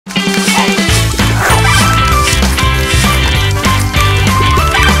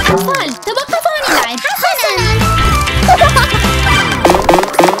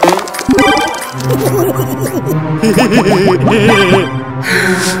أطفال،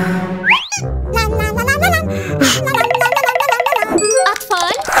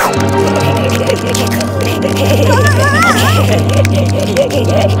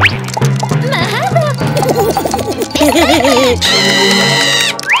 ما هذا؟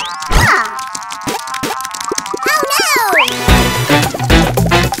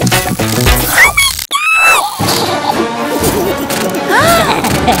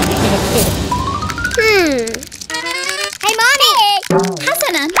 Hey, Mommy!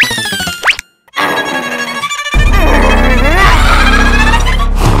 حسناً.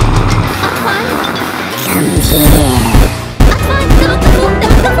 أطفال، توقفوا،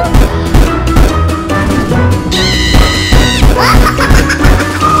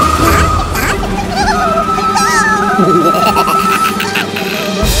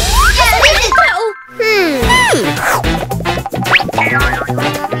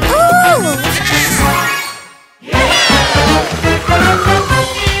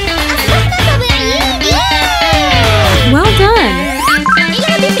 Well done.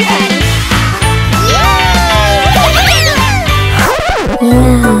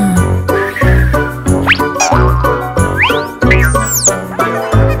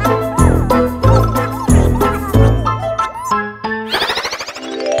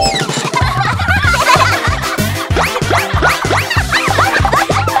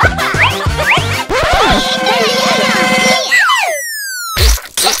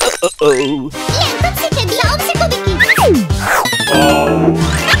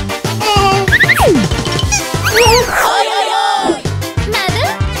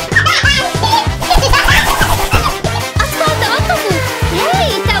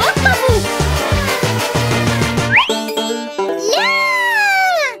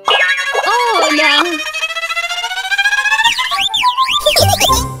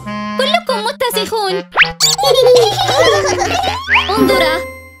 كلكم متسخون. انظرا.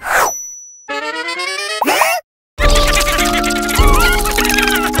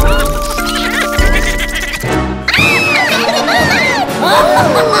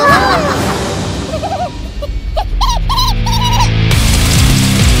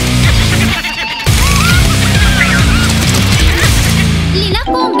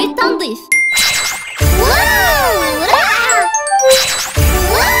 لنقوم بالتنظيف.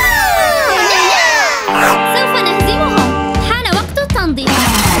 سوف نهزمهم. حان وقت التنظيف.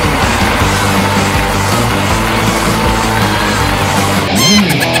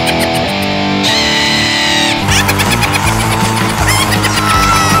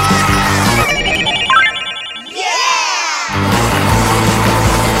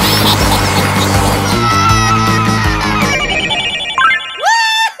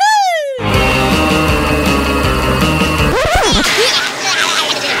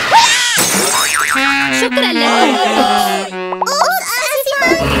 شكرا لك.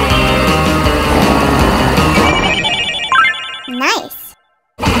 نايس.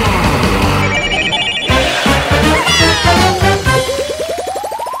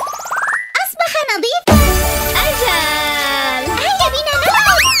 أصبح نظيفا. أجل. هيا بنا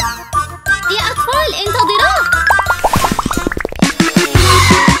نلعب. يا أطفال انتظروا.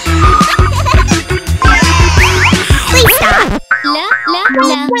 Please stop. لا لا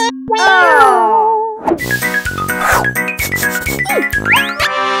لا.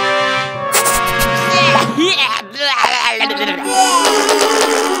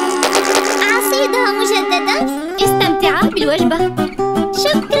 أعصيدها مجددا. استمتعا بالوجبة.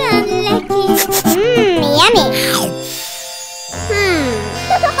 شكرا لك. يامي.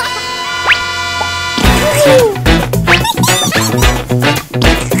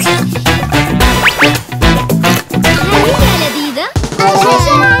 هل هي لذيذة؟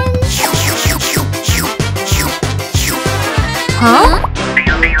 Huh?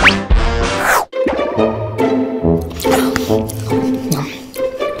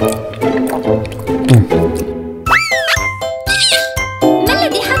 ما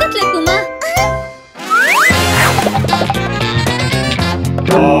الذي حدث لكما؟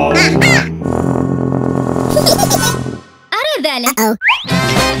 أرى ذلك.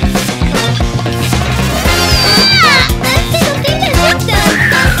 أنت ثقيلة جدا.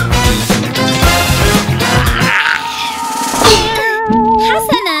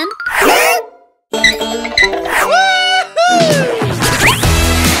 حسناً.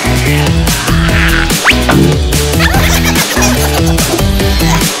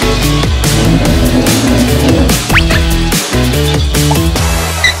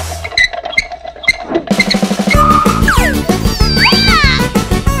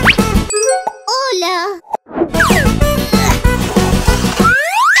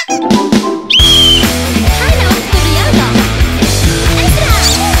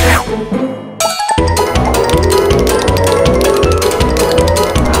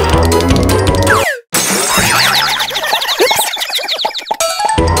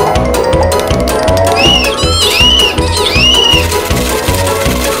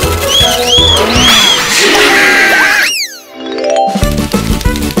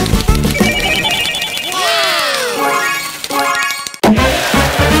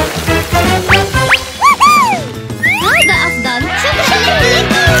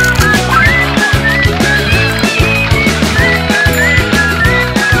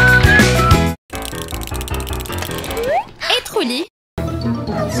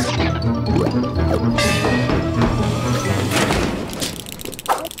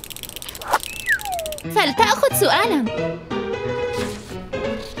 فلتأخذ سؤالاً.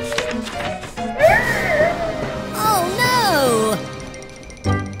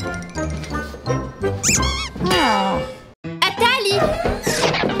 التالي.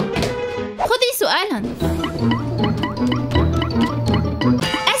 خذي سؤالاً.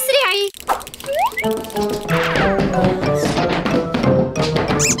 أسرعي.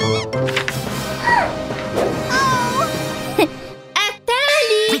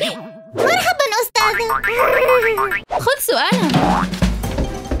 التالي. مرحبا أستاذة. خذ سؤالاً.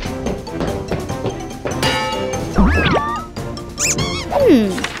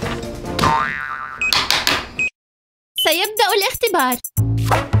 سيبدأ الاختبار.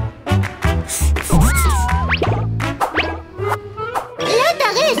 لا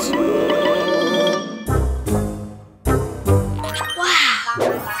تغش.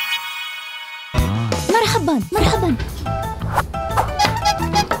 مرحباً مرحباً.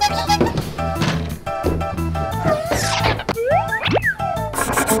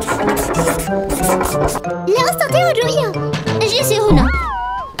 لا أستطيع الرؤية. اجلسي هنا.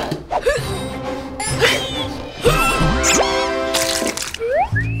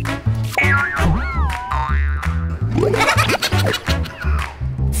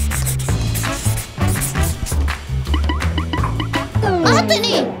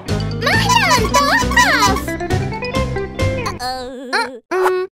 أعطني. مهلا، توقف.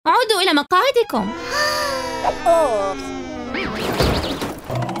 عودوا إلى مقاعدكم.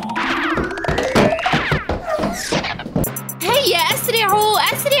 هيا أسرعوا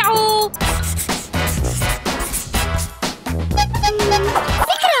أسرعوا.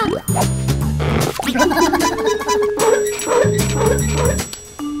 فكرة.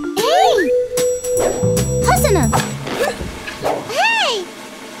 هاي. حسناً. هاي.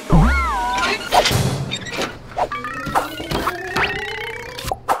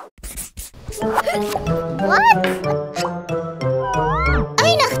 وات؟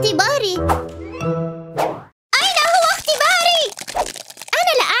 أين اختباري؟ أين هو اختباري؟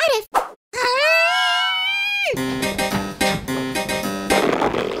 أنا لا أعرف.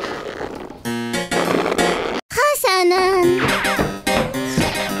 حسناً.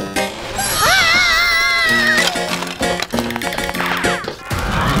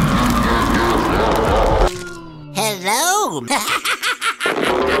 Hello.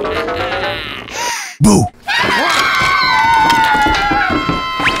 Boo!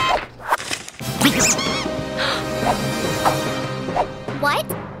 What?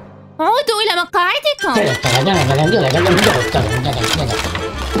 عودوا إلى مقاعدكم.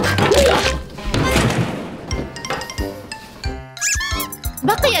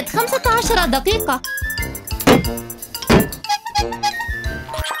 بقيت 15 دقيقة.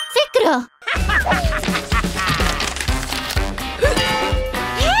 فكرة.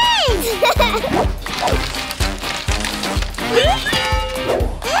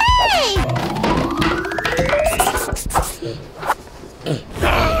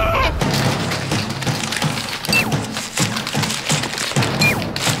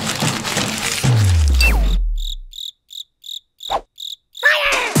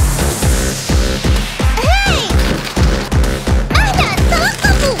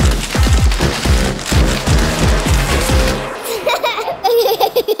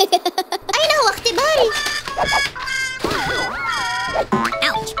 أين هو اختباري؟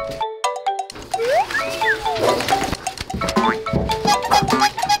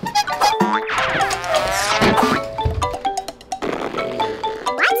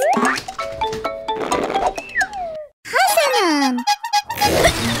 حسناً.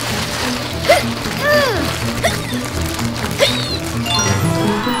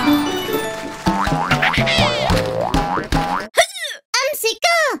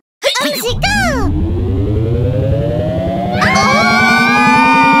 أمسكا أمسكا.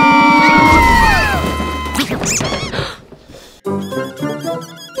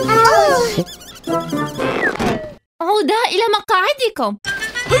 عودا إلى مقاعدكم.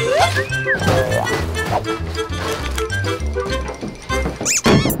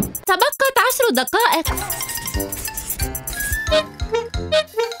 تبقت 10 دقائق.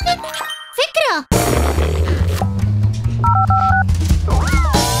 فكرة.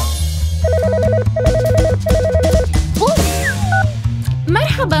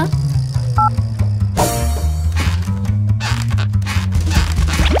 مرحبا.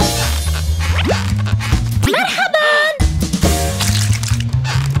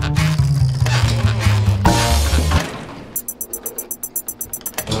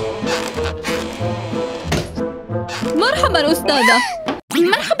 مرحبا أستاذة.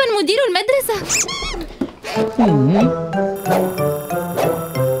 مرحبا مدير المدرسة.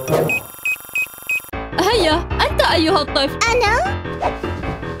 أيها الطفل؟ أنا؟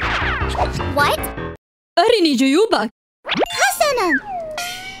 What؟ أرني جيوبك. حسناً.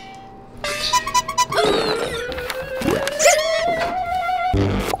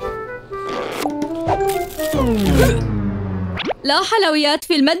 لا حلويات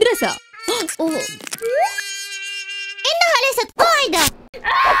في المدرسة. إنها ليست قاعدة.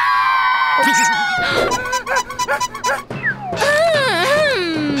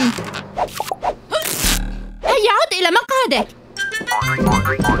 هيا عد إلى مقعدك.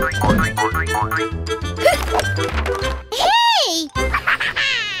 هاي!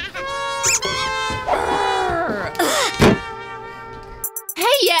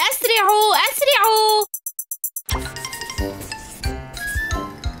 هيا أسرعوا أسرعوا.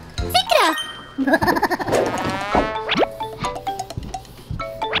 فكرة.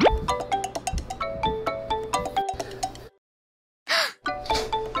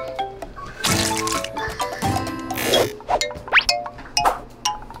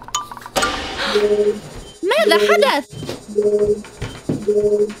 ماذا حدث؟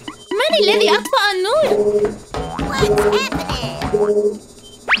 من الذي أطفأ النور؟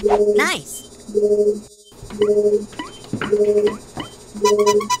 Nice.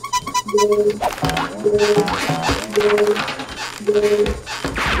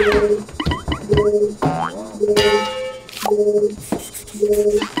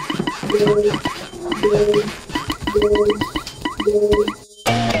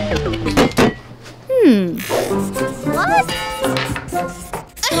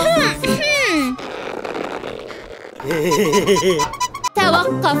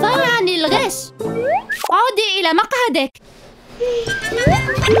 توقفا عن الغش. عودي إلى مقعدك.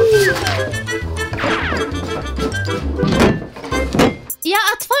 يا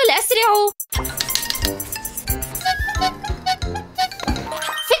أطفال أسرعوا.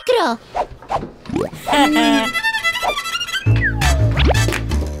 فكرة.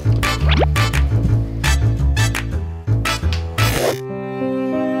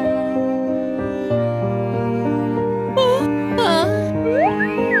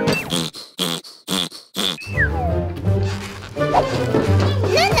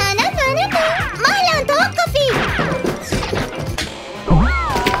 مهلا توقفي.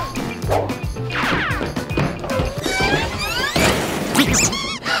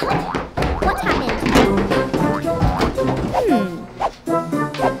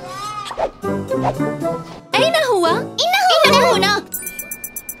 أين هو؟ إنه هناك.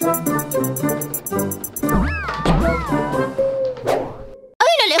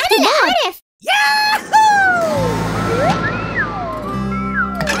 أين الاختبار؟ أعرف.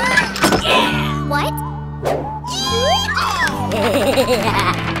 What؟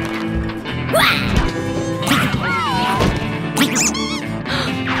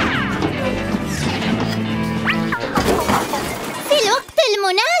 في الوقت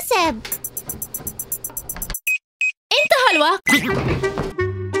المناسب. انتهى الوقت.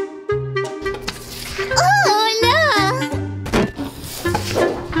 أوه لا.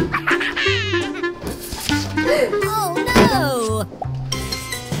 Oh no!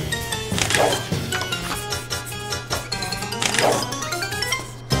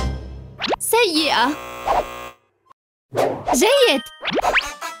 سيئة. جيد.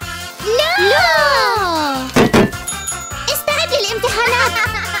 لا. استعد للامتحانات.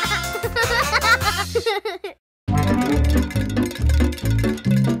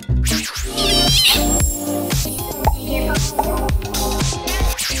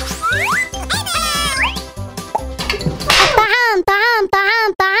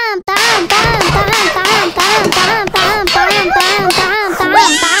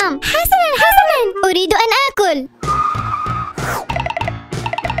 طعام. حسناً. أريد أن آكل.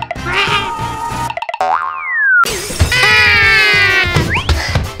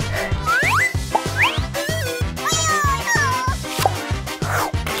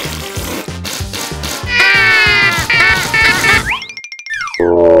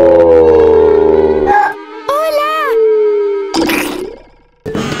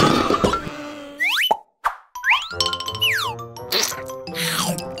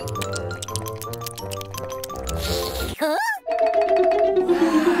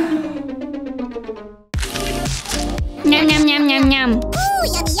 نعم نعم نعم نعم نعم.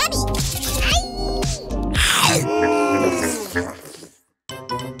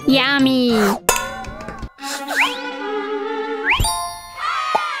 يامي.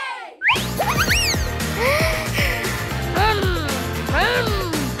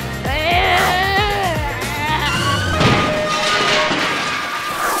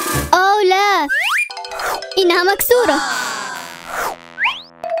 أوه لا. إنها مكسورة.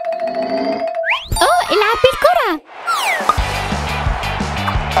 أوه العب بالكرة.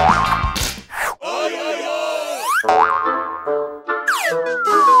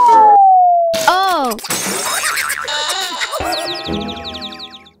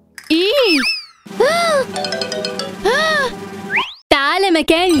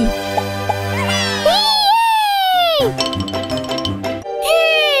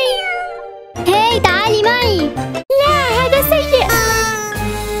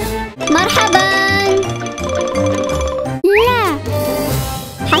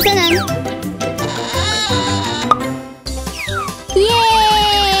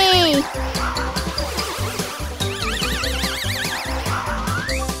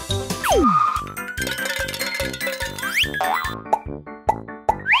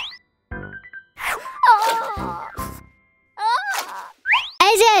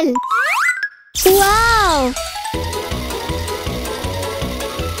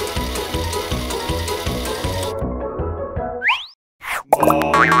 إيو،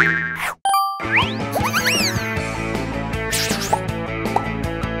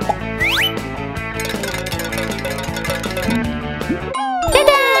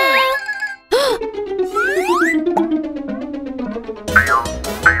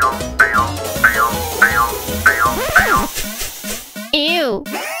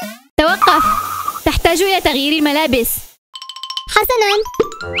 توقف. تحتاج إلى تغيير الملابس. حسناً.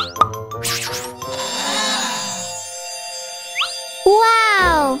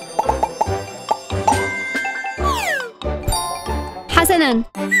 واو. حسناً.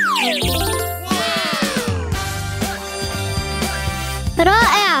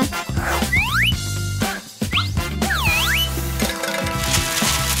 رائع.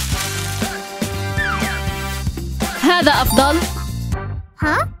 هذا أفضل.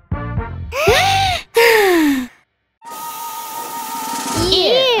 ها؟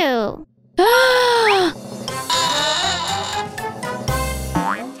 إيو.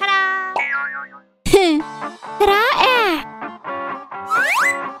 رائع.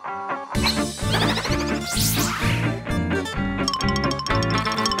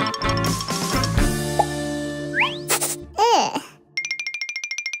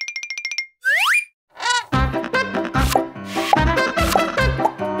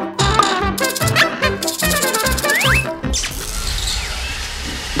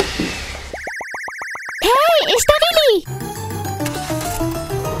 هاي اشتغلي.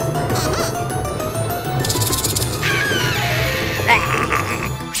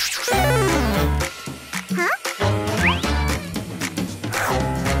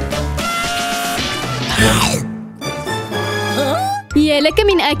 يا لك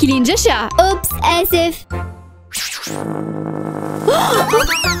من آكل جشع. أوبس، آسف.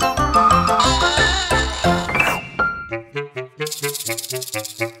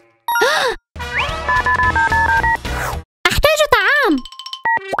 أحتاج طعام.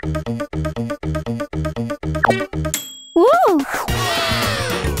 أوه.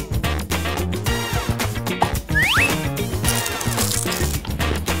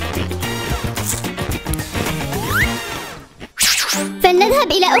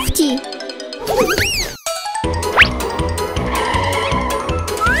 فلنذهب إلى أختي.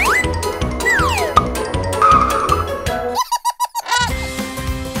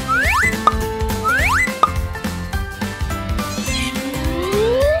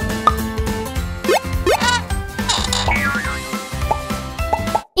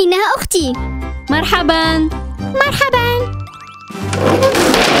 إنها أختي. مرحباً. مرحباً.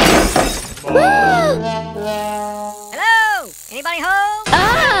 Hello? Anybody home?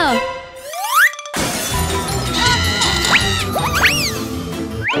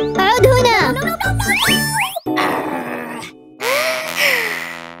 عد هنا.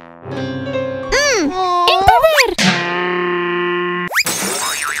 انتظر.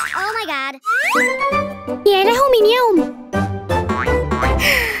 Oh my god. يا له من يوم.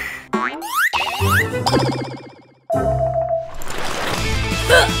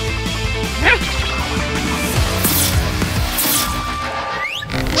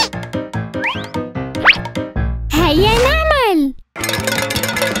 هيا نعمل.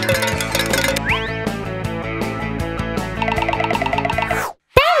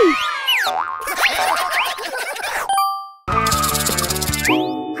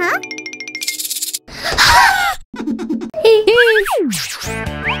 ها؟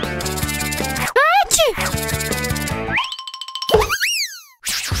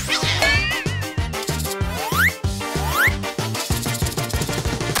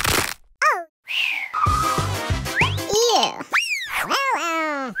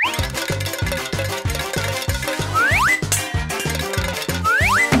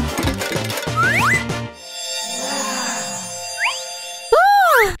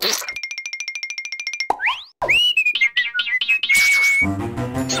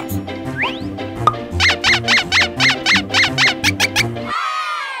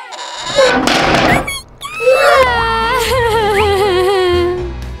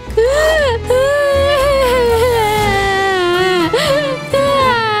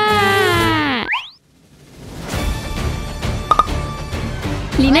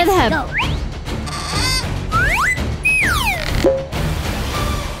 لنذهب.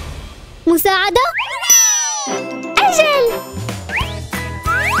 مساعدة؟ أجل.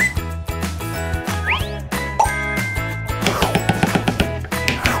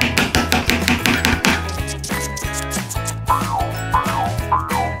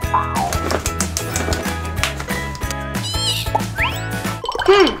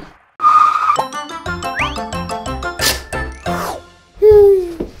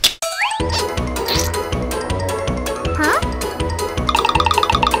 ها؟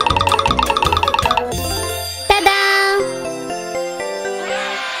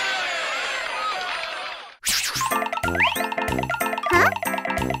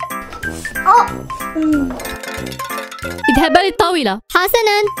 اذهبا للطاولة.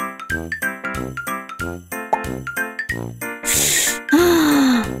 حسناً.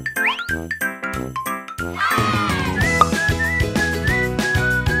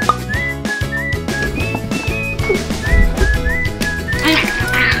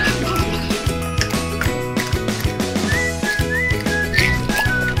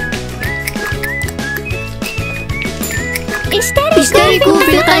 اشتركوا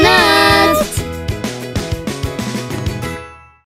في القناة.